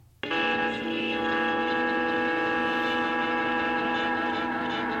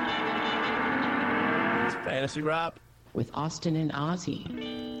Fantasy Rap with Austin and Ozzy.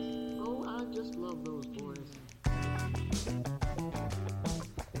 Oh, I just love those boys.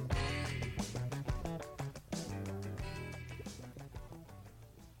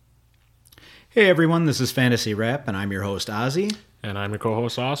 Hey everyone, this is Fantasy Rap, and I'm your host Ozzy. And I'm your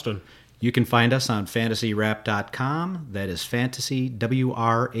co-host Austin. You can find us on fantasyrap.com. That is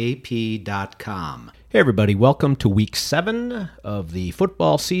fantasywrap.com. Hey everybody, welcome to week 7 of the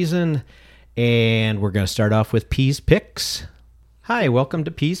football season, and we're going to start off with P's Picks. Hi, welcome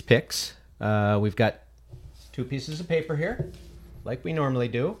to P's Picks. We've got 2 pieces of paper here, like we normally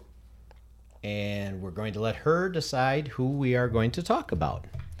do, and we're going to let her decide who we are going to talk about.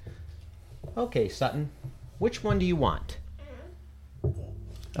 Okay, Sutton, which one do you want?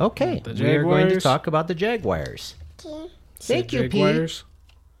 Okay, we are going to talk about the Jaguars. Thank you, P.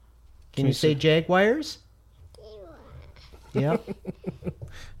 Can you say Jaguars? Yeah.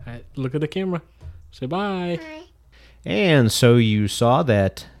 Look at the camera. Say bye. Bye. And so you saw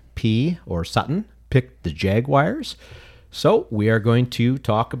that P, or Sutton, picked the Jaguars. So we are going to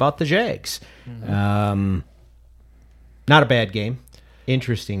talk about the Jags. Mm-hmm. Not a bad game.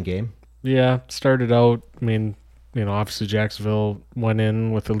 Interesting game. Yeah, started out, obviously Jacksonville went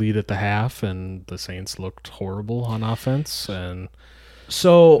in with the lead at the half, and the Saints looked horrible on offense. And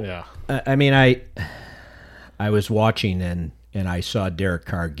so, yeah. I was watching and I saw Derek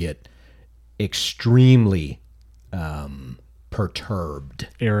Carr get extremely perturbed.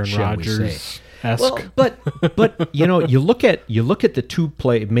 Aaron Rodgers-esque. Well, but you look at the 2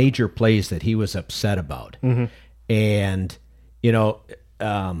 major plays that he was upset about, mm-hmm. and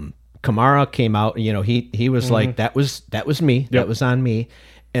Kamara came out. He was mm-hmm. like, that was me. Yep. That was on me.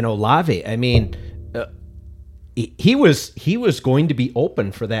 And Olave, he was going to be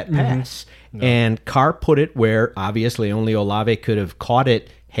open for that pass, mm-hmm. and Carr put it where obviously only Olave could have caught it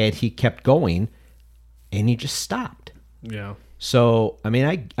had he kept going, and he just stopped. Yeah. So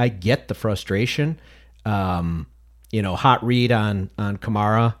I get the frustration. Hot read on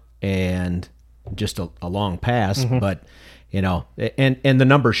Kamara and just a long pass, mm-hmm. but and the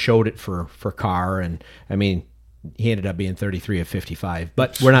numbers showed it for Carr, and he ended up being 33 of 55,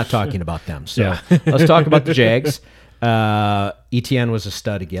 but we're not talking about them. So yeah. Let's talk about the Jags. ETN was a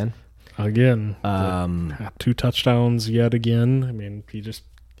stud again. Again. 2 touchdowns yet again.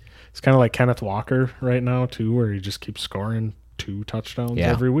 It's kind of like Kenneth Walker right now too, where he just keeps scoring 2 touchdowns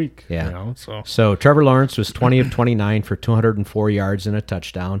every week. Yeah. So Trevor Lawrence was 20 of 29 for 204 yards and a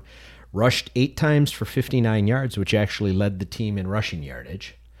touchdown. Rushed 8 times for 59 yards, which actually led the team in rushing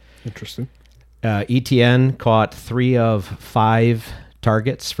yardage. Interesting. ETN caught 3 of 5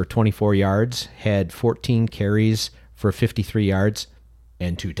 targets for 24 yards, had 14 carries for 53 yards,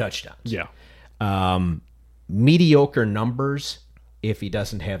 and 2 touchdowns. Yeah. Mediocre numbers if he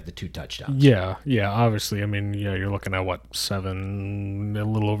doesn't have the 2 touchdowns. Yeah, obviously. You're looking at, 7, a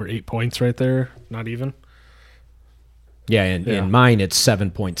little over 8 points right there, not even. Yeah, in mine it's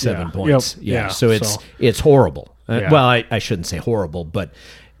 7.7 points. Yep. Yeah, so it's horrible. Yeah. Well, I shouldn't say horrible, but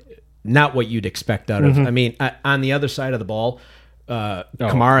not what you'd expect out of. Mm-hmm. On the other side of the ball,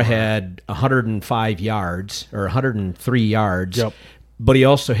 Kamara had 105 yards or 103 yards, yep. but he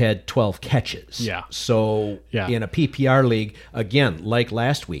also had 12 catches. Yeah. So in a PPR league, again, like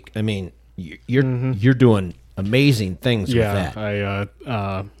last week, you're doing amazing things with that. I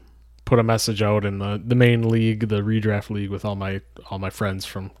put a message out in the main league, the redraft league, with all my friends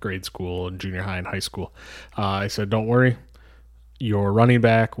from grade school and junior high and high school. I said, don't worry, your running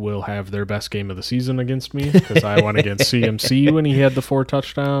back will have their best game of the season against me, because I went against CMC when he had the 4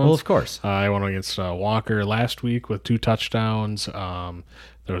 touchdowns. Well, of course. I went against Walker last week with 2 touchdowns. There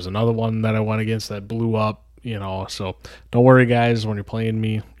was another one that I went against that blew up. So don't worry, guys. When you're playing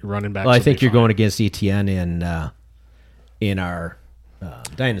me, your running back. Well, I think you're going against ETN in our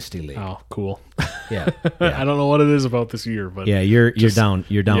Dynasty League. Oh, cool. Yeah. I don't know what it is about this year, but you're down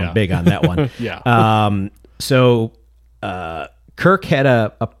big on that one. Yeah. So Kirk had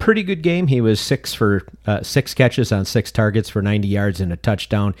a pretty good game. He was 6 catches on 6 targets for 90 yards and a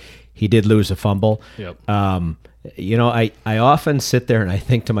touchdown. He did lose a fumble. Yep. I often sit there and I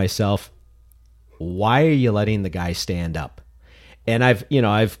think to myself, why are you letting the guy stand up? And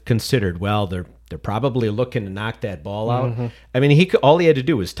I've considered, well, they're probably looking to knock that ball out. Mm-hmm. All he had to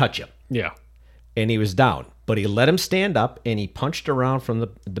do was touch him. Yeah. And he was down. But he let him stand up, and he punched around from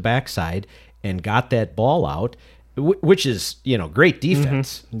the backside and got that ball out, which is, great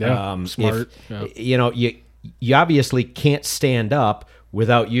defense. Mm-hmm. Yeah, smart. You obviously can't stand up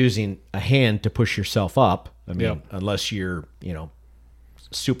without using a hand to push yourself up. Unless you're,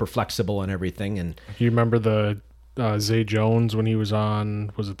 super flexible and everything. And you remember the Zay Jones when he was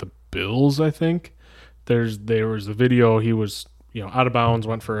on, was it the Bills, I think? there was a video. He was out of bounds,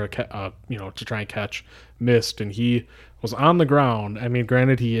 went for to try and catch, missed, and he was on the ground. I mean,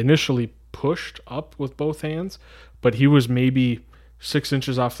 granted, he initially pushed up with both hands, but he was maybe 6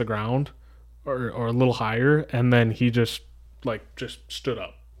 inches off the ground or a little higher, and then he just stood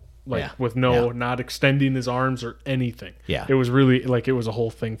up. With not extending his arms or anything. Yeah. It was really it was a whole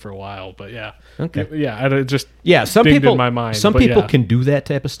thing for a while, but yeah. Okay. It just some dinged people in my mind. Some people can do that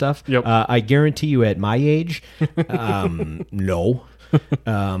type of stuff. Yep. I guarantee you at my age, no.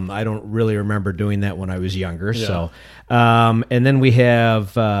 I don't really remember doing that when I was younger. Yeah. So, and then we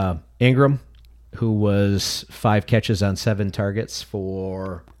have Ingram, who was 5 catches on 7 targets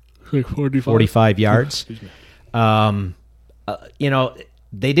for 45 yards. Excuse me.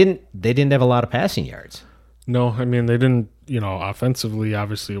 They didn't have a lot of passing yards. No, I mean, they didn't, offensively,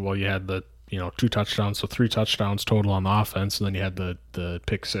 obviously, you had the, 2 touchdowns, so 3 touchdowns total on the offense, and then you had the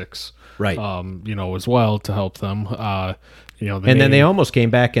pick 6. Right. As well to help them. Then they almost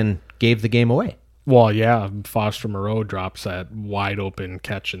came back and gave the game away. Well, yeah, Foster Moreau drops that wide open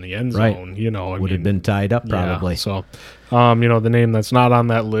catch in the end zone. Right. Would have been tied up probably. Yeah, so, the name that's not on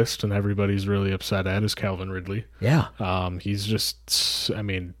that list and everybody's really upset at is Calvin Ridley. Yeah. He's just,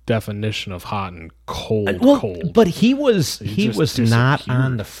 definition of hot and cold. Cold. But he was not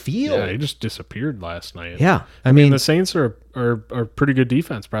on the field. Yeah, he just disappeared last night. Yeah. I mean, the Saints are pretty good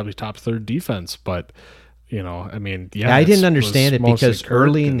defense, probably top 3rd defense, but I didn't understand it because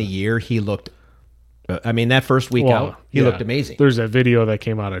early in the year he looked. That first week out, he looked amazing. There's a video that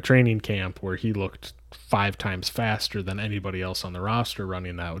came out of training camp where he looked 5 times faster than anybody else on the roster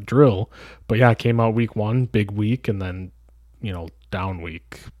running that drill. But it came out week 1, big week, and then, down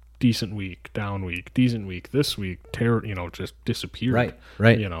week, decent week, down week, decent week, this week, just disappeared.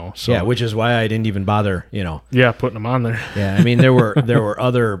 Right. So, which is why I didn't even bother, putting him on there. Yeah, there were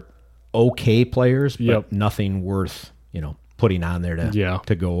other okay players, but nothing worth, putting on there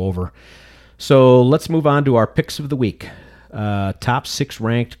to go over. So let's move on to our picks of the week. Top 6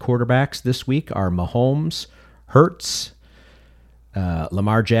 ranked quarterbacks this week are Mahomes, Hurts,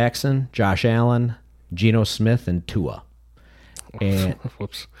 Lamar Jackson, Josh Allen, Geno Smith, and Tua. And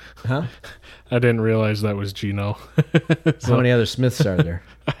whoops. Huh? I didn't realize that was Geno. How many other Smiths are there?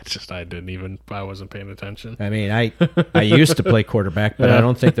 I wasn't paying attention. I used to play quarterback, but I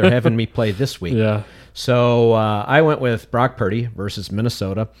don't think they're having me play this week. Yeah. So I went with Brock Purdy versus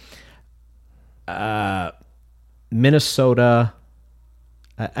Minnesota. Minnesota,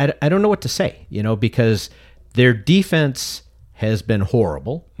 I don't know what to say, because their defense has been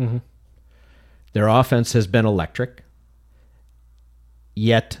horrible. Mm-hmm. Their offense has been electric.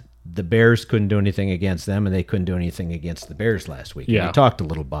 Yet the Bears couldn't do anything against them, and they couldn't do anything against the Bears last week. Yeah. We talked a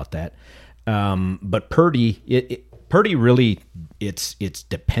little about that. But Purdy, Purdy really, it's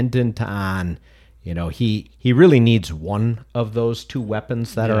dependent on. He really needs one of those 2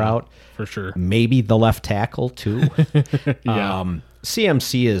 weapons that are out. For sure. Maybe the left tackle, too. Yeah.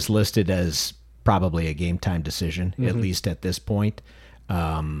 CMC is listed as probably a game-time decision, at least at this point.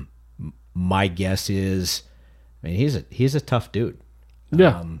 My guess is, he's a tough dude.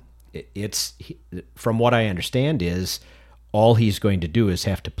 Yeah. From what I understand is all he's going to do is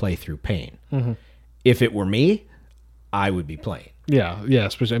have to play through pain. Mm-hmm. If it were me, I would be playing. Yeah,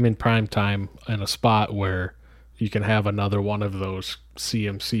 especially prime time in a spot where you can have another one of those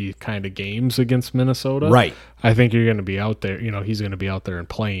CMC kind of games against Minnesota. Right. I think you're going to be out there. He's going to be out there and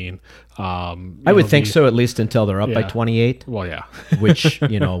playing. I would think so, at least until they're up by 28. Well, yeah. Which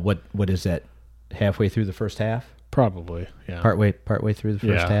what is that? Halfway through the first half? Probably. Yeah. Partway through the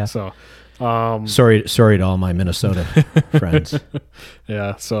first half. So. Sorry to all my Minnesota friends.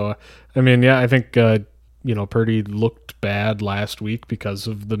 Yeah. So I think. Purdy looked bad last week because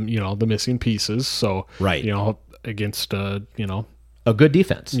of the missing pieces. So, right. Against, a good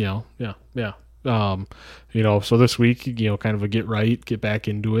defense. Yeah. So this week, kind of a get back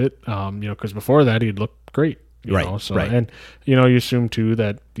into it. Because before that he'd looked great. Right. And, you assume too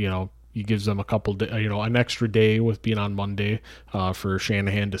that, he gives them a couple, an extra day with being on Monday for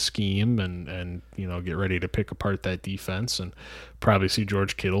Shanahan to scheme and get ready to pick apart that defense and probably see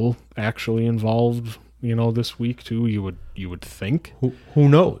George Kittle actually involved. This week too. You would think. Who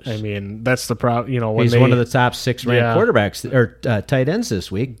knows? That's the problem. He's one of the top 6 ranked quarterbacks or tight ends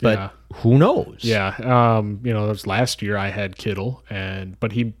this week, but who knows? Yeah. It was last year I had Kittle,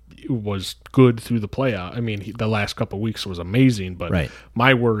 but he was good through the playoff. The last couple of weeks was amazing, but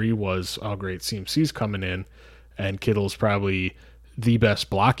my worry was, oh great, CMC's coming in, and Kittle's probably the best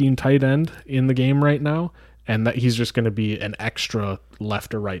blocking tight end in the game right now, and that he's just going to be an extra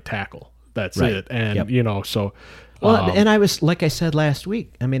left or right tackle. That's Right. it. And, Yep. you know, so. Well, and I was, like I said last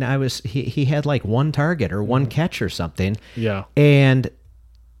week, I mean, he had like one target or one catch or something. Yeah. And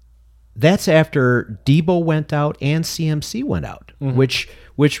that's after Debo went out and CMC went out, which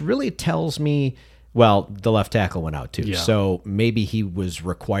really tells me, well, the left tackle went out too. Yeah. So maybe he was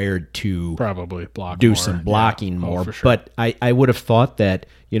required to Probably block do more. some blocking Yeah. more. Oh, for sure. But I would have thought that,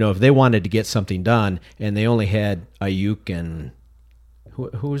 you know, if they wanted to get something done and they only had Ayuk and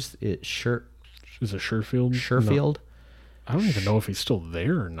who's it? Is it Sherfield? Sherfield? No. I don't even know if he's still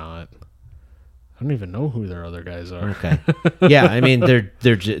there or not. I don't even know who their other guys are. Okay. Yeah, I mean, don't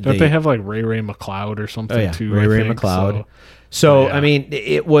Don't they have like Ray McLeod or something too? Ray I think? McLeod. So yeah. I mean,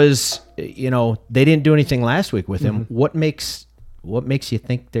 it was, you know, they didn't do anything last week with him. What makes you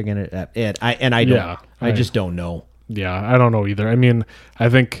think they're gonna? I just don't know. Yeah, I don't know either. I mean, I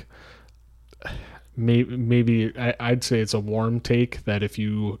think maybe I'd say it's a warm take that if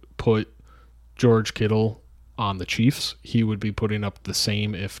you put George Kittle on the Chiefs, he would be putting up the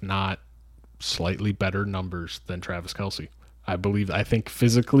same, if not slightly better numbers than Travis Kelce. I think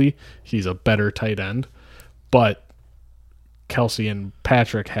physically he's a better tight end, but Kelce and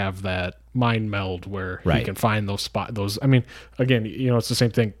Patrick have that mind meld where he can find those spots. I mean, again, you know, it's the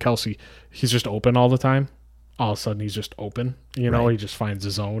same thing. Kelce, he's just open all the time. All of a sudden he's just open. You know, he just finds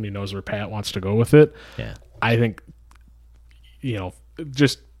his zone. He knows where Pat wants to go with it. Yeah. I think, you know,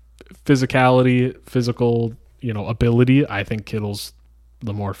 just physicality, physical, you know, ability. I think Kittle's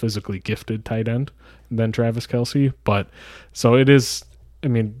the more physically gifted tight end than Travis Kelce. But so it is, I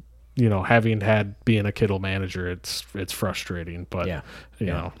mean, you know, being a Kittle manager, it's frustrating, but you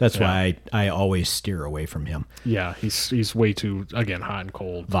know, that's why I always steer away from him. Yeah. He's way too, again, hot and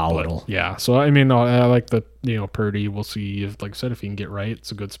cold, Volatile. But, yeah. So, I mean, I like the, you know, Purdy, we'll see if, like I said, if he can get right,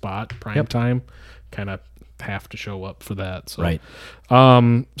 it's a good spot. Prime time, kind of have to show up for that. So. Right.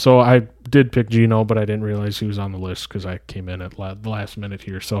 So I did pick Geno, but I didn't realize he was on the list because I came in at the last minute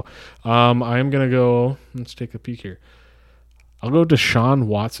here. So, I'm going to go, let's take a peek here. I'll go Deshaun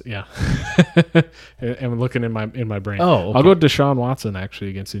Watson. Yeah. I'm looking in my brain. Oh, okay. I'll go Deshaun Watson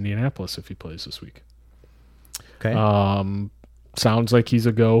actually against Indianapolis if he plays this week. Okay. Sounds like he's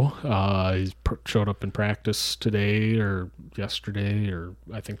a go. He's showed up in practice today or yesterday, or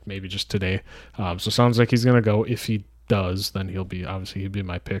I think maybe just today. So sounds like he's going to go. If he does, then he'll be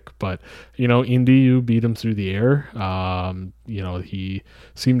my pick. But, you know, Indy, you beat him through the air. You know, he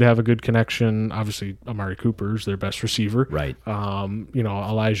seemed to have a good connection. Obviously, Amari Cooper's their best receiver. Right. You know,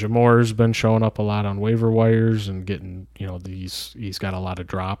 Elijah Moore's been showing up a lot on waiver wires and getting, you know, he's got a lot of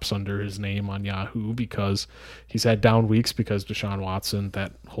drops under his name on Yahoo because he's had down weeks because Deshaun Watson,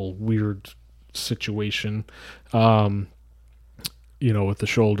 that whole weird situation, you know, with the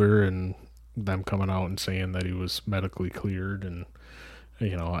shoulder and them coming out and saying that he was medically cleared. And,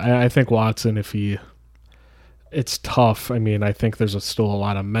 you know, I think Watson, it's tough. I mean, I think there's still a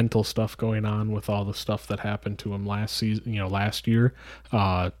lot of mental stuff going on with all the stuff that happened to him last year.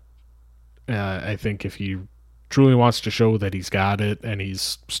 I think if he truly wants to show that he's got it and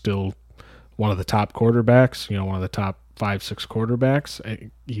he's still one of the top quarterbacks, you know, one of the top 5-6 quarterbacks,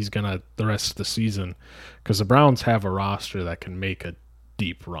 he's gonna the rest of the season, because the Browns have a roster that can make a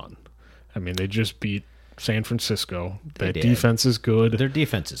deep run. I mean, they just beat San Francisco. That defense is good. Their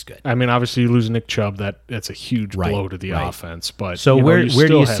defense is good. I mean, obviously, you lose Nick Chubb. That's a huge blow to the offense. But so where do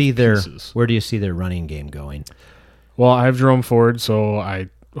you see pieces. where do you see their running game going? Well, I have Jerome Ford, so I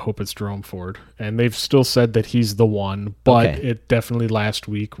hope it's Jerome Ford. And they've still said that he's the one, but it definitely last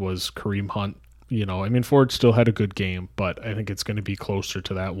week was Kareem Hunt. You know, I mean, Ford still had a good game, but I think it's going to be closer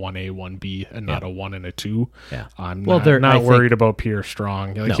to that 1A, 1B, and not a 1 and a 2. Yeah. I'm not worried about Pierre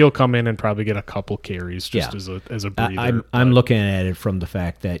Strong. Like, he'll come in and probably get a couple carries just as a breather. I'm looking at it from the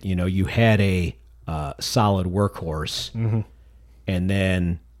fact that, you know, you had a solid workhorse, and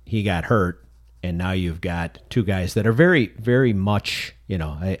then he got hurt, and now you've got two guys that are very, very much, you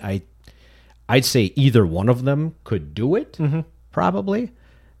know, I'd say either one of them could do it, probably.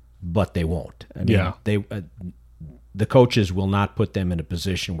 But they won't. I mean, the coaches will not put them in a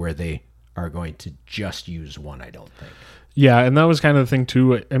position where they are going to just use one, I don't think. Yeah, and that was kind of the thing,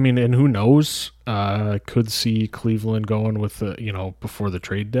 too. I mean, and who knows? I could see Cleveland going with, before the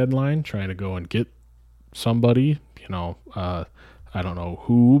trade deadline, trying to go and get somebody, you know, I don't know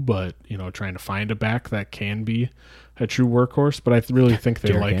who, but, you know, trying to find a back that can be a true workhorse. But I really think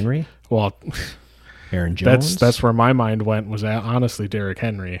they Derrick Henry? Well... Aaron Jones. That's where my mind went, was honestly Derrick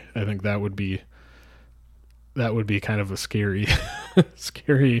Henry. I think that would be kind of a scary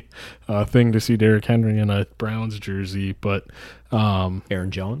thing to see Derrick Henry in a Browns jersey. But Aaron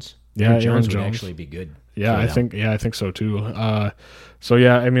Jones. Yeah, Aaron Jones would actually be good. Yeah, I think so too. So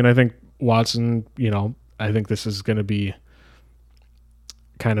yeah, I mean, I think Watson, I think this is going to be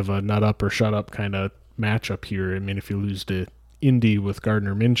kind of a nut up or shut up kind of matchup here. I mean, if you lose to Indy with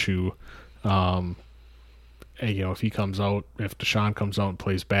Gardner Minshew, if he comes out, if Deshaun comes out and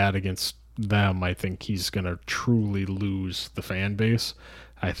plays bad against them, I think he's going to truly lose the fan base.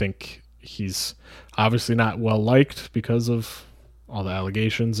 I think he's obviously not well liked because of all the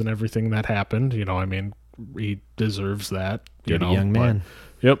allegations and everything that happened. I mean, he deserves that. Good young man.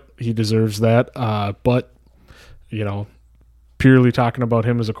 Yep, he deserves that. But purely talking about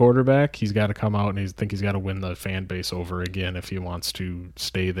him as a quarterback, he's got to come out and he's got to win the fan base over again if he wants to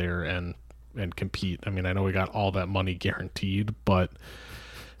stay there and compete. I mean, I know we got all that money guaranteed, but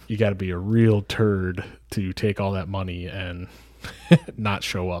you got to be a real turd to take all that money and not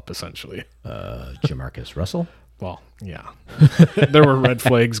show up, essentially. Jamarcus Russell? Well, yeah. There were red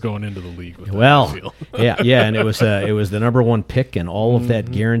flags going into the league with that, I feel. yeah, and it was the number one pick and all of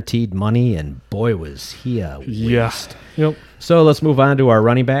that guaranteed money, and boy, was he a waste. Yeah. Yep. So let's move on to our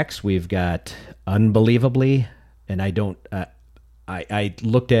running backs. We've got, unbelievably, and I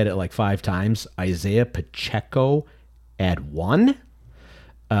looked at it like 5 times, Isaiah Pacheco at 1.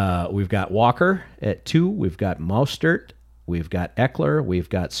 We've got Walker at 2. We've got Mostert. We've got Eckler. We've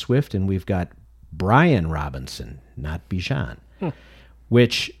got Swift. And we've got Brian Robinson, not Bijan.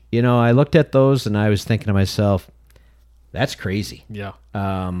 Which, I looked at those and I was thinking to myself, that's crazy. Yeah.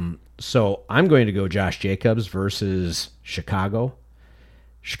 So I'm going to go Josh Jacobs versus Chicago.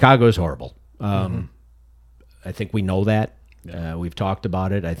 Chicago's horrible. I think we know that. Yeah. We've talked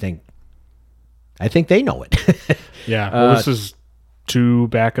about it. I think they know it. Yeah. Well, this is 2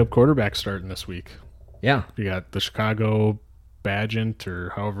 backup quarterbacks starting this week. Yeah. You got the Chicago Badgent, or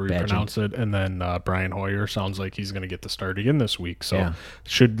however you pronounce it, and then Brian Hoyer sounds like he's going to get the start again this week. So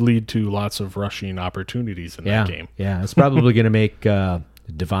should lead to lots of rushing opportunities in that game. Yeah, it's probably going to make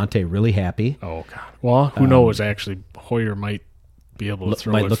Devontae really happy. Oh, God. Well, who knows? Actually, Hoyer might be able to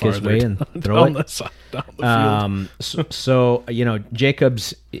throw it look farther his way and throw down the field. So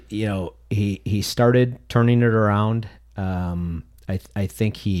Jacobs, he started turning it around. I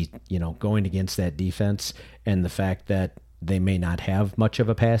think he, going against that defense and the fact that they may not have much of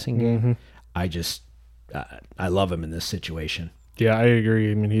a passing game, I love him in this situation. Yeah, I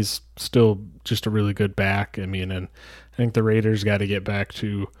agree. I mean, he's still just a really good back. I mean, and I think the Raiders got to get back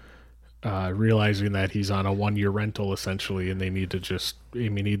to realizing that he's on a 1-year rental essentially, and they need to they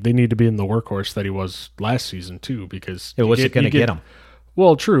need to be in the workhorse that he was last season too, because what's it going to get him?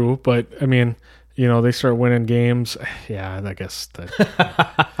 Well, true, but I mean, they start winning games. Yeah, I guess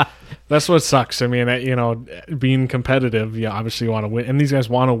that's what sucks. I mean, being competitive, obviously you want to win, and these guys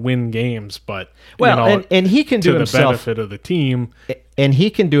want to win games, but and he can do the himself benefit of the team, and he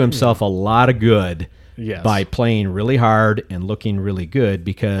can do himself a lot of good by Yes. playing really hard and looking really good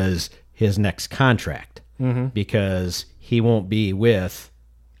because his next contract, because he won't be with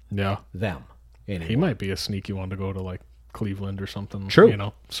them anymore. He might be a sneaky one to go to like Cleveland or something. True.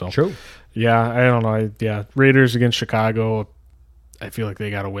 So True. Yeah, I don't know. Raiders against Chicago, I feel like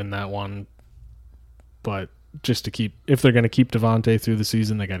they got to win that one. But just to if they're going to keep Devontae through the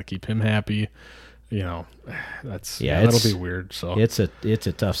season, they got to keep him happy. That'll be weird. So it's a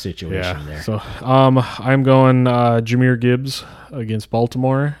tough situation there. So I'm going Jahmyr Gibbs against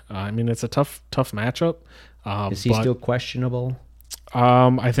Baltimore. I mean, it's a tough matchup. Is he still questionable?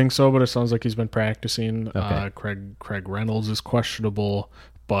 I think so, but it sounds like he's been practicing. Okay. Craig Reynolds is questionable,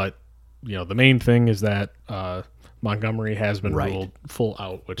 but the main thing is that Montgomery has been ruled full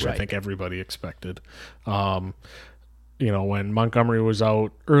out, which I think everybody expected. When Montgomery was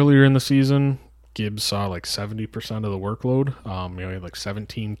out earlier in the season, Gibbs saw like 70% of the workload. He had like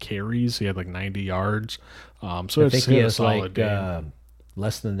 17 carries. He had like 90 yards. So I it's think he a has solid game.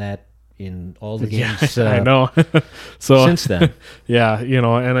 less than that in all the games. I know. So since then,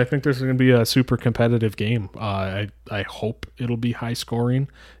 and I think there's going to be a super competitive game. I hope it'll be high scoring.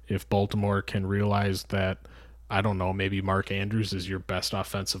 If Baltimore can realize that, I don't know, maybe Mark Andrews is your best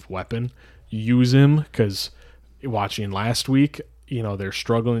offensive weapon, use him, because watching last week, they're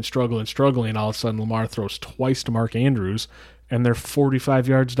struggling. All of a sudden, Lamar throws twice to Mark Andrews, and they're 45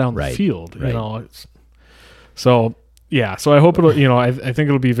 yards down the field. So I hope it'll. I think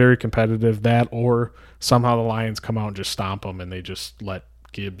it'll be very competitive. That, or somehow the Lions come out and just stomp them, and they just let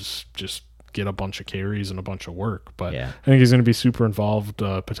Gibbs just get a bunch of carries and a bunch of work. But I think he's going to be super involved,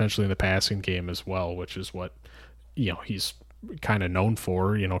 potentially in the passing game as well, which is what he's kind of known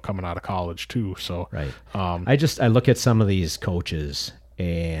for, coming out of college too. So I look at some of these coaches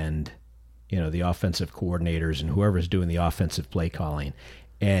and the offensive coordinators and whoever's doing the offensive play calling,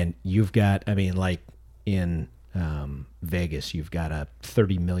 and you've got, like in Vegas, you've got a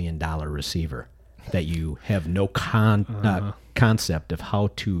 $30 million receiver that you have no concept of how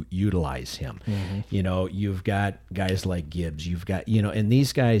to utilize him. You know, you've got guys like Gibbs. You've got, you know, and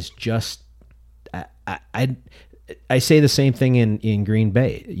these guys just, I say the same thing in Green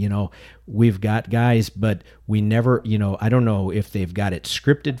Bay. You know, we've got guys, but we never, you know, I don't know if they've got it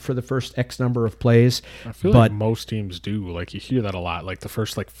scripted for the first X number of plays. I feel like most teams do. Like, you hear that a lot. Like, the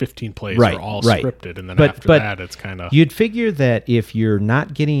first, 15 plays are all scripted, and then after that, it's kind of... You'd figure that if you're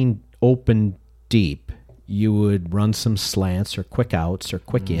not getting open deep, you would run some slants or quick outs or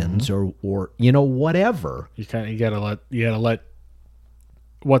quick ins or you know, whatever. You gotta let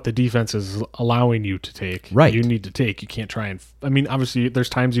what the defense is allowing you to take. Right. You need to take. You can't try and... I mean, obviously, there's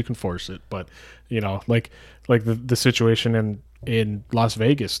times you can force it, but, you know, like the situation in Las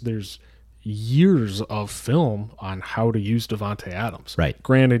Vegas, there's years of film on how to use Devontae Adams. Right.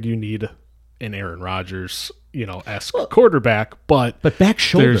 Granted, you need an Aaron Rodgers, you know, esque quarterback, but back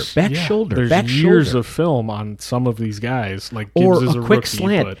shoulder, there's years of film on some of these guys. Like Gibbs or is a quick rookie,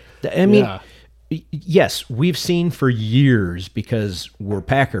 slant. But, I mean, yes, we've seen for years because we're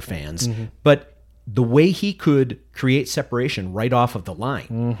Packer fans, but the way he could create separation right off of the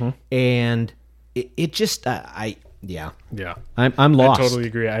line, and it just, I'm lost. I totally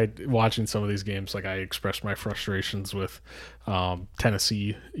agree. Watching some of these games, like, I expressed my frustrations with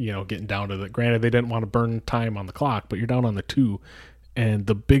Tennessee, you know, getting down to the... Granted, they didn't want to burn time on the clock, but you're down on the 2, and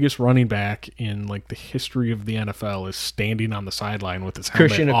the biggest running back in, like, the history of the NFL is standing on the sideline with his helmet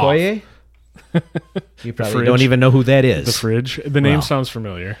Christian off. Okoye? You probably don't even know who that is. The Fridge. The name sounds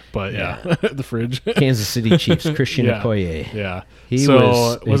familiar, but the Fridge. Kansas City Chiefs, Christian Okoye. Yeah. He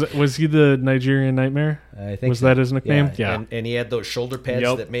was he the Nigerian Nightmare? I think that his nickname? Yeah. And he had those shoulder pads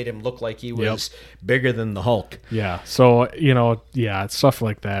that made him look like he was bigger than the Hulk. Yeah. So, you know, stuff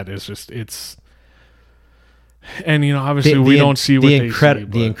like that is just, it's... And, you know, obviously we don't see what they see.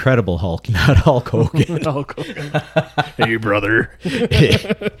 The Incredible Hulk, not Hulk Hogan. Hulk Hogan. Hey, brother.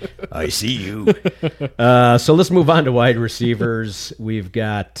 I see you. So let's move on to wide receivers. We've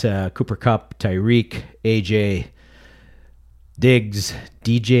got Cooper Kupp, Tyreek, AJ, Diggs,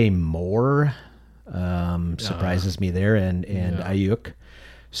 DJ Moore. Surprises me there, and Ayuk.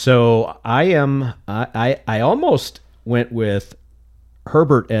 So I almost went with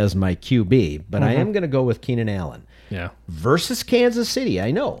Herbert as my QB, but I am going to go with Keenan Allen. Yeah. Versus Kansas City. I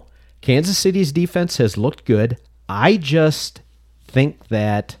know Kansas City's defense has looked good. I just think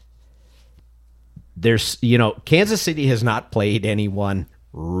that there's, you know, Kansas City has not played anyone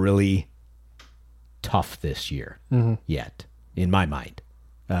really tough this year yet, in my mind,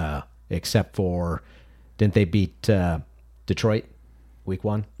 except for, didn't they beat Detroit week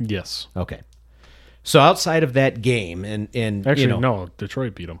 1? Yes. Okay. So outside of that game, and actually, you know, no,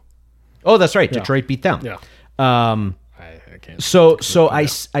 Detroit beat them. Oh, that's right. Detroit beat them. Yeah. I can't. So I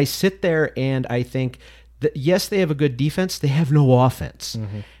sit there and I think that, yes, they have a good defense. They have no offense,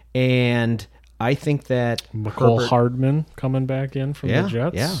 and I think that McCole Hardman coming back in from the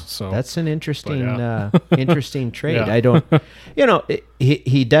Jets. Yeah. So that's an interesting interesting trade. Yeah. I don't, you know,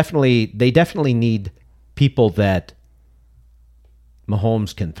 they definitely need people that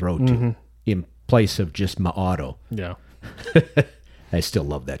Mahomes can throw to in place of just Auto. Yeah. I still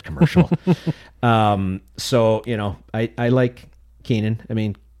love that commercial. So, you know, I like Keenan. I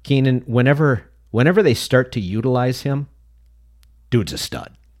mean, Keenan, whenever they start to utilize him, dude's a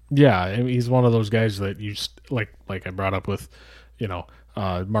stud. Yeah, I mean, he's one of those guys that you like I brought up with, you know,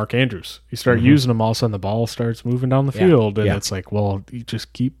 Mark Andrews. You start using him, all of a sudden the ball starts moving down the field, and it's like, well, you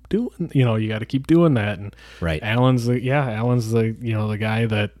just keep doing, you know, you got to keep doing that. And Allen's the you know, the guy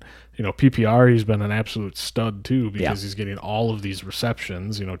that, you know, PPR, he's been an absolute stud too, because he's getting all of these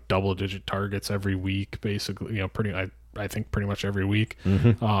receptions, you know, double-digit targets every week, basically, you know, I think pretty much every week.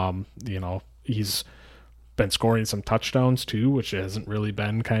 You know, he's been scoring some touchdowns too, which hasn't really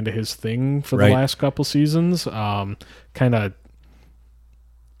been kind of his thing for the last couple seasons. Kind of,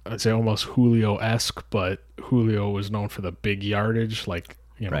 I'd say almost Julio-esque, but Julio was known for the big yardage, like,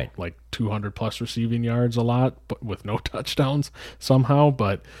 you know, like 200 plus receiving yards a lot, but with no touchdowns somehow.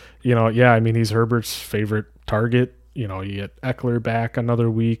 But, you know, I mean, he's Herbert's favorite target. You know, you get Eckler back another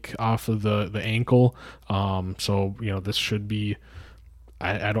week off of the ankle. So, you know, this should be,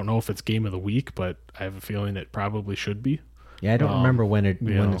 I don't know if it's game of the week, but I have a feeling it probably should be. Yeah, I don't remember when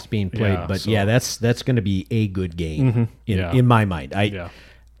it's being played, but that's going to be a good game in my mind.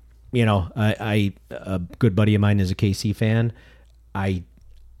 You know, I a good buddy of mine is a KC fan. I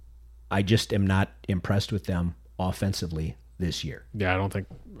just am not impressed with them offensively this year. Yeah,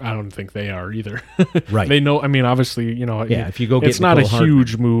 I don't think they are either. Right. They know. I mean, obviously, If you go get it's not a Mecole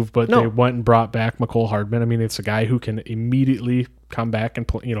huge move, but No. they went and brought back Mecole Hardman. I mean, it's a guy who can immediately come back and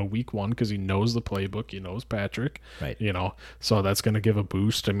play, week one, because he knows the playbook. He knows Patrick. Right. So that's going to give a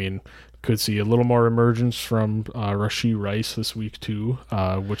boost. I mean, could see a little more emergence from Rashee Rice this week too,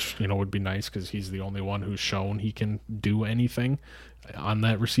 which would be nice because he's the only one who's shown he can do anything on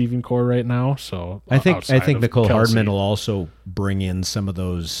that receiving core right now. So I think Mecole Kelsey. Hardman will also bring in some of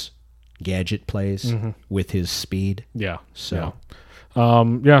those gadget plays with his speed. Yeah. So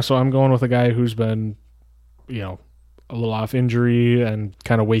So I'm going with a guy who's been, a little off injury and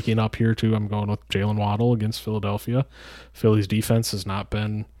kind of waking up here too. I'm going with Jalen Waddle against Philadelphia. Philly's defense has not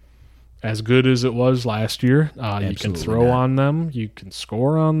been as good as it was last year. You can throw on them. You can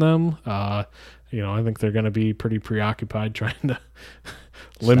score on them. I think they're going to be pretty preoccupied trying to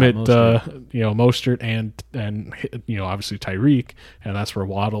limit, Mostert and obviously Tyreek, and that's where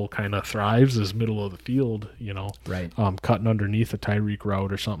Waddle kind of thrives, is middle of the field, right. Cutting underneath a Tyreek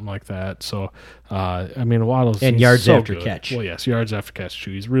route or something like that. So, Waddle's and yards so after good. catch. Well, yes, yards after catch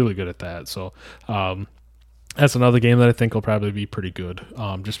too. He's really good at that. So, that's another game that I think will probably be pretty good,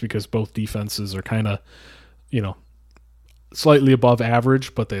 just because both defenses are kind of, slightly above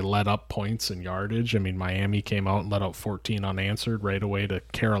average, but they let up points and yardage. I mean, Miami came out and let up 14 unanswered right away to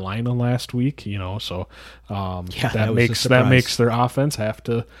Carolina last week, so that makes their offense have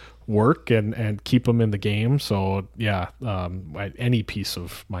to work and keep them in the game. So, any piece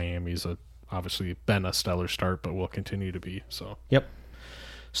of Miami's obviously been a stellar start, but will continue to be. So, Yep.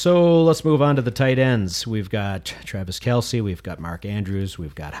 So let's move on to the tight ends. We've got Travis Kelce, we've got Mark Andrews,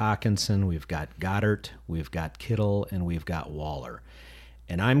 we've got Hawkinson, we've got Goddard, we've got Kittle, and we've got Waller.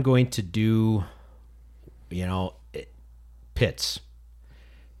 And I'm going to do, Pitts.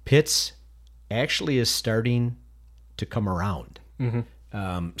 Pitts actually is starting to come around,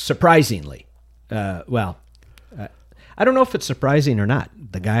 surprisingly. I don't know if it's surprising or not.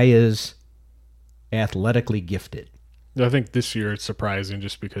 The guy is athletically gifted. I think this year it's surprising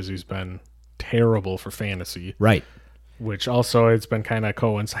just because he's been terrible for fantasy. Right. Which also it's been kind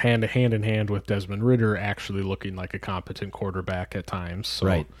of hand in hand with Desmond Ridder actually looking like a competent quarterback at times. So,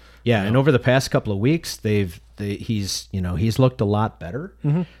 right. Yeah, and over the past couple of weeks, he's looked a lot better.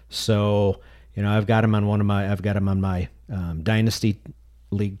 Mm-hmm. So, I've got him on my dynasty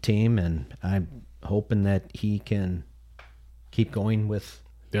league team, and I'm hoping that he can keep going with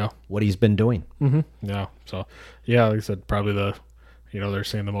what he's been doing. Mm-hmm. Yeah. So, like I said, probably they're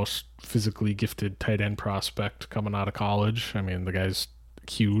saying the most physically gifted tight end prospect coming out of college. I mean, the guy's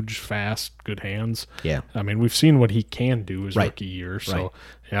huge, fast, good hands. Yeah. I mean, we've seen what he can do his rookie year. So,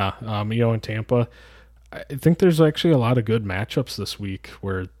 in Tampa, I think there's actually a lot of good matchups this week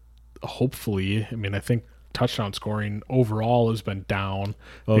where hopefully, I think touchdown scoring overall has been down.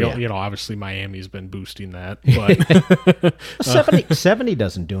 Obviously Miami's been boosting that, but 70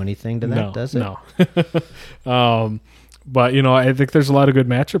 doesn't do anything to that, does it? No. But I think there's a lot of good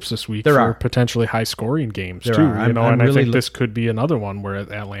matchups this week for potentially high scoring games too. I think this could be another one where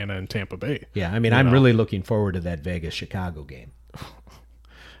Atlanta and Tampa Bay. Yeah, I'm really looking forward to that Vegas Chicago game.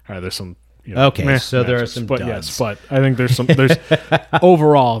 All right, there's some so matchups, there are some but duds. Yes, but I think there's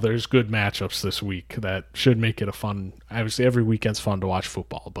overall there's good matchups this week that should make it a fun. Obviously, every weekend's fun to watch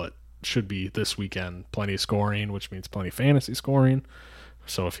football, but should be this weekend plenty of scoring, which means plenty of fantasy scoring.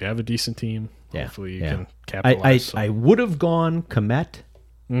 So if you have a decent team, hopefully you can capitalize. I would have gone Komet,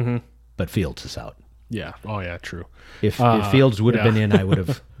 but Fields is out. Yeah. Oh yeah, true. If Fields would have been in, I would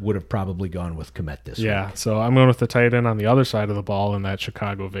have probably gone with Komet this week. Yeah. So I'm going with the tight end on the other side of the ball in that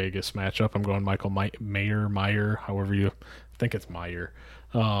Chicago-Vegas matchup. I'm going Michael Meyer, however you think it's Meyer.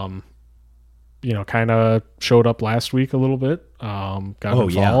 Kind of showed up last week a little bit. Got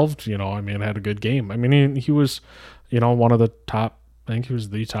involved. Had a good game. He was, one of the top. I think he was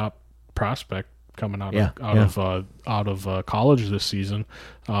the top prospect coming out of college this season,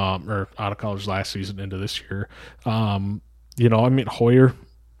 or out of college last season into this year. Hoyer,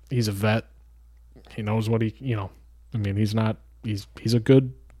 he's a vet. He knows what he's a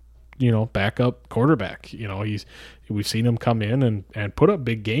good, backup quarterback. We've seen him come in and put up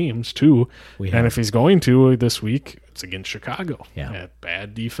big games too. And if he's going to this week, it's against Chicago. Yeah.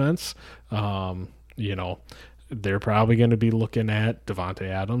 Bad defense. They're probably going to be looking at Devontae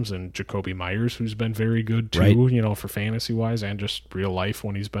Adams and Jacoby Myers, who's been very good too, for fantasy wise and just real life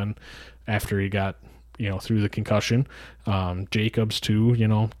when he's been after he got, through the concussion. Jacobs too,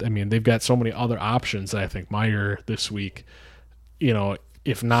 they've got so many other options that I think Meyer this week,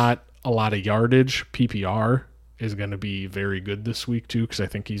 if not a lot of yardage, PPR is going to be very good this week too, because I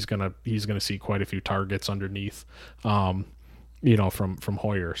think he's going to see quite a few targets underneath. from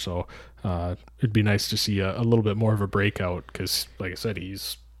Hoyer. So it'd be nice to see a little bit more of a breakout because, like I said,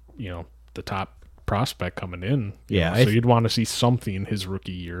 he's the top prospect coming in. So you'd want to see something his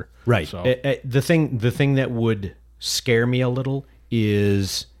rookie year. Right. So The thing that would scare me a little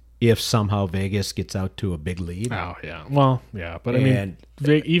is if somehow Vegas gets out to a big lead. Oh yeah. Well, yeah, but I mean,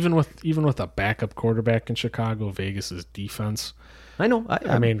 even with a backup quarterback in Chicago, Vegas's defense, I know.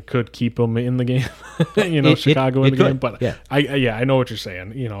 I mean, could keep them in the game. Chicago in the game. But yeah. I know what you're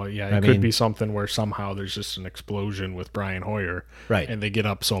saying. It could be something where somehow there's just an explosion with Brian Hoyer, right? And they get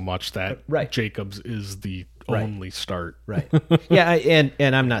up so much that Jacobs is the only start, right? Yeah,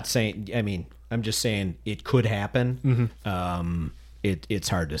 and I'm not saying. I mean, I'm just saying it could happen. Mm-hmm. It's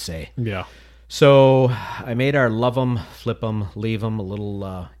hard to say. Yeah. So I made our love 'em, flip 'em, leave 'em a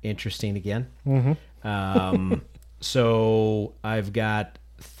little interesting again. Mm-hmm. So I've got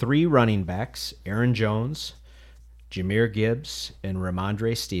 3 running backs: Aaron Jones, Jahmyr Gibbs, and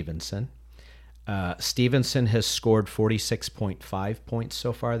Rhamondre Stevenson. Stevenson has scored 46.5 points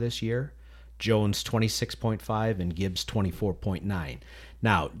so far this year. Jones 26.5 and Gibbs 24.9.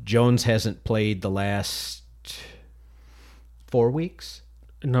 Now, Jones hasn't played the last 4 weeks.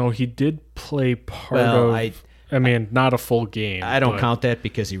 No, he did play I mean, not a full game. I don't count that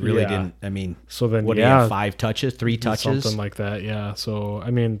because he really didn't. I mean, so then what do you have? 5 touches, 3 touches, something like that. Yeah. So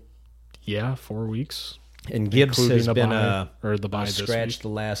I mean, 4 weeks. And Gibbs has been the bye scratched the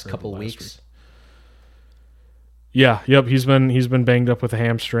last couple weeks. Yeah. Yep. He's been banged up with a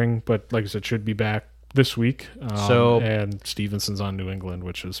hamstring, but like I said, should be back this week. And Stevenson's on New England,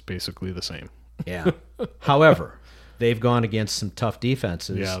 which is basically the same. Yeah. However, they've gone against some tough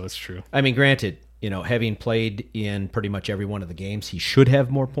defenses. Yeah, that's true. I mean, granted, having played in pretty much every one of the games, he should have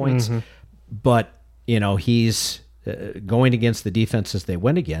more points. Mm-hmm. But, he's going against the defenses they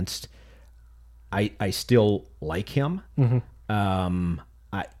went against. I still like him. Mm-hmm.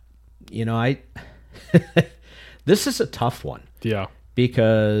 This is a tough one. Yeah.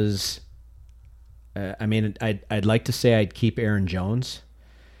 Because, I'd like to say I'd keep Aaron Jones,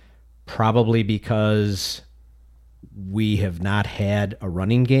 probably because we have not had a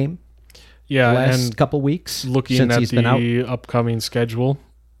running game. Yeah, the last and couple weeks looking since at he's been out. The upcoming schedule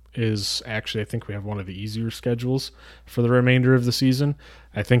is actually, I think we have one of the easier schedules for the remainder of the season.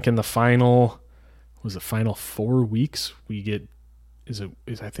 I think in the final 4 weeks we get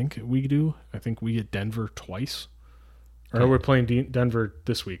I think we get Denver twice. Or we're playing Denver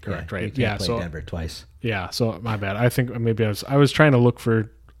this week, correct? Right? Yeah. Play Denver twice. Yeah. So my bad. I think maybe I was trying to look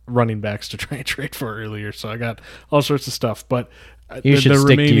for running backs to try and trade for earlier, so I got all sorts of stuff. But you should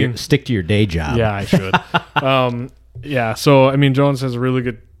stick to your day job. Yeah, I should. So I mean, Jones has a really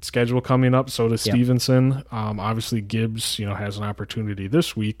good schedule coming up. So does Stevenson. Obviously, Gibbs, has an opportunity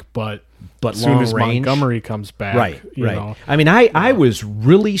this week, but as soon as Montgomery comes back, right. I mean, I was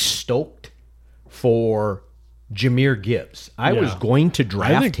really stoked for Jahmyr Gibbs. I was going to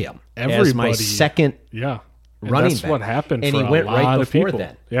draft him as my second. Yeah. Running that's back. What happened and for he went a lot right of before people.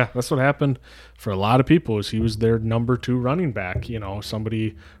 Then. Yeah, that's what happened for a lot of people is he was their number 2 running back,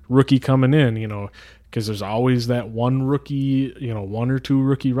 somebody rookie coming in, because there's always that one rookie, 1 or 2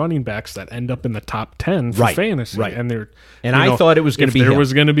 rookie running backs that end up in the top 10 for fantasy. Right. And I thought it was going to be if there him.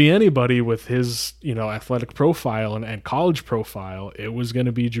 was going to be anybody with his, athletic profile and college profile, it was going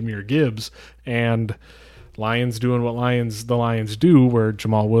to be Jahmyr Gibbs. And Lions doing what the Lions do, where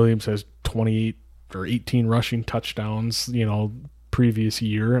Jamal Williams has 28 or 18 rushing touchdowns, previous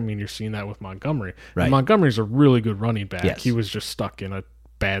year. I mean, you're seeing that with Montgomery. Right. And Montgomery's a really good running back. Yes. He was just stuck in a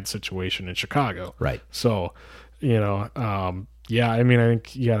bad situation in Chicago. Right. So, I mean, I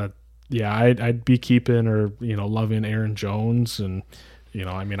think I'd be keeping or, loving Aaron Jones. And,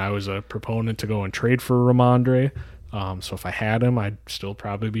 I was a proponent to go and trade for Rhamondre. So if I had him, I'd still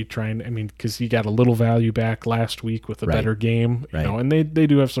probably be trying. Because he got a little value back last week with a better game, and they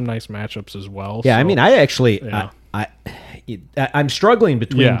do have some nice matchups as well. Yeah, so, I actually, I'm struggling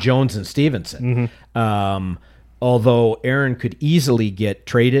between Jones and Stevenson. Mm-hmm. Although Aaron could easily get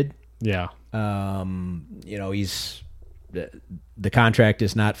traded. Yeah. He's the contract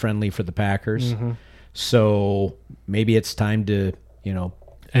is not friendly for the Packers, so maybe it's time to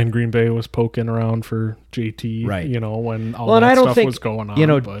And Green Bay was poking around for JT, right? When all that stuff was going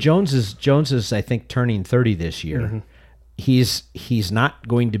on. But Jones is I think turning 30 this year. Mm-hmm. He's not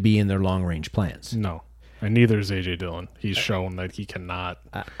going to be in their long range plans. No, and neither is AJ Dillon. He's shown that he cannot.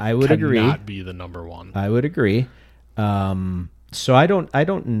 I would agree. Cannot be the number 1. I would agree. So I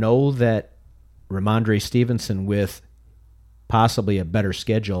don't know that Rhamondre Stevenson with possibly a better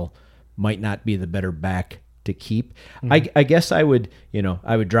schedule might not be the better back to keep. I guess I would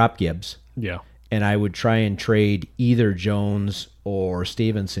drop Gibbs. Yeah. and I would try and trade either Jones or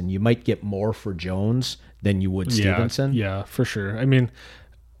Stevenson. You might get more for Jones than you would Stevenson. Yeah, for sure. I mean,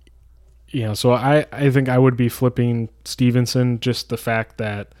 so I think I would be flipping Stevenson, just the fact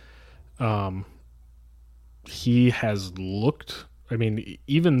that he has looked, I mean,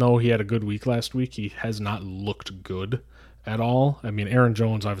 even though he had a good week last week, he has not looked good at all. I mean, Aaron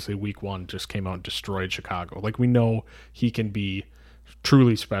Jones, obviously, week 1 just came out and destroyed Chicago. Like, we know he can be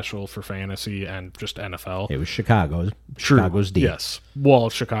truly special for fantasy and just NFL. It was Chicago's deal. Yes. Well,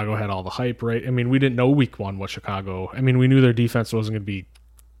 Chicago had all the hype, right? I mean, we didn't know week 1 what Chicago, I mean, we knew their defense wasn't going to be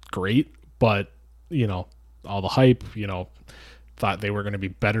great, but, all the hype, thought they were going to be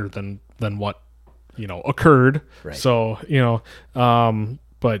better than what, occurred. Right. So,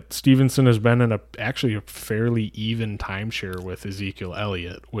 but Stevenson has been in actually a fairly even timeshare with Ezekiel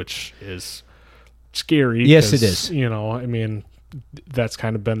Elliott, which is scary. Yes, it is. I mean, that's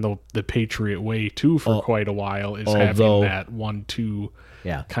kind of been the Patriot way too for quite a while, is having that 1-2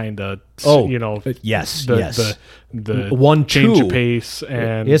 kind of, yes, the 1-2 change of pace,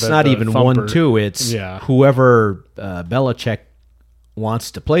 and it's not even 1-2. It's whoever Belichick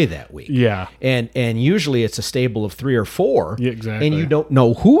wants to play that week. Yeah. And usually it's a stable of 3 or 4. Yeah, exactly. And you don't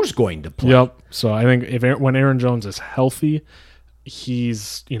know who's going to play. Yep. So I think when Aaron Jones is healthy,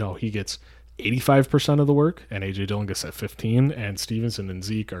 he's, he gets 85% of the work, and A.J. Dillon gets at 15%, and Stevenson and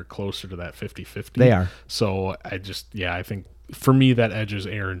Zeke are closer to that 50-50. They are. So I think for me that edges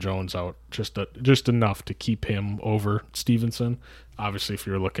Aaron Jones out just enough to keep him over Stevenson. Obviously, if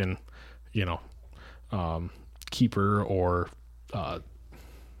you're looking, keeper or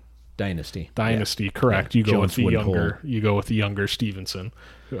Dynasty, correct. You go Jones with the younger Stevenson,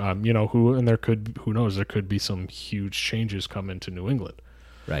 who knows, there could be some huge changes come into New England.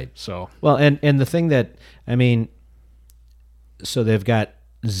 Right. So, well, and the thing that, I mean, so they've got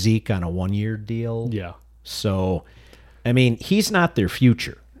Zeke on a 1-year deal. Yeah. So, I mean, he's not their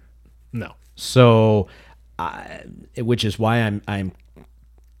future. No. So, which is why I'm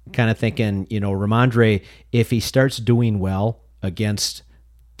kind of thinking, Rhamondre, if he starts doing well against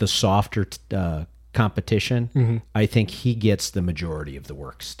the softer competition, I think he gets the majority of the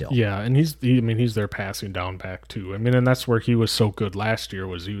work still. Yeah, and he's their passing down back too. I mean, and that's where he was so good last year,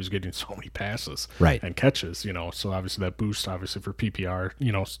 was he was getting so many passes and catches, so obviously that boost for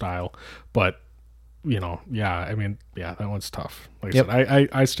PPR, style. But, that one's tough. Like I said,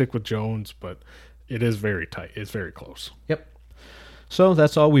 I stick with Jones, but it is very tight. It's very close. Yep. So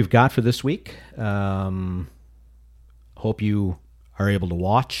that's all we've got for this week. Hope you are able to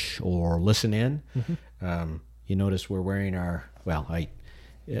watch or listen in. You notice we're wearing I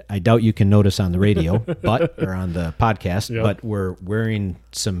doubt you can notice on the radio, or on the podcast, but we're wearing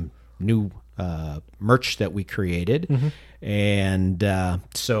some new merch that we created, and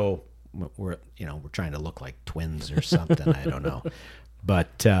so we're trying to look like twins or something. I don't know,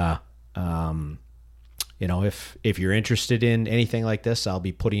 but if you're interested in anything like this, I'll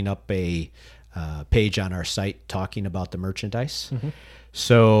be putting up a page on our site talking about the merchandise.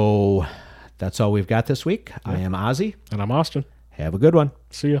 So that's all we've got this week. I am Ozzy. And I'm Austin. Have a good one.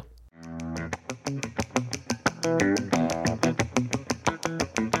 See ya.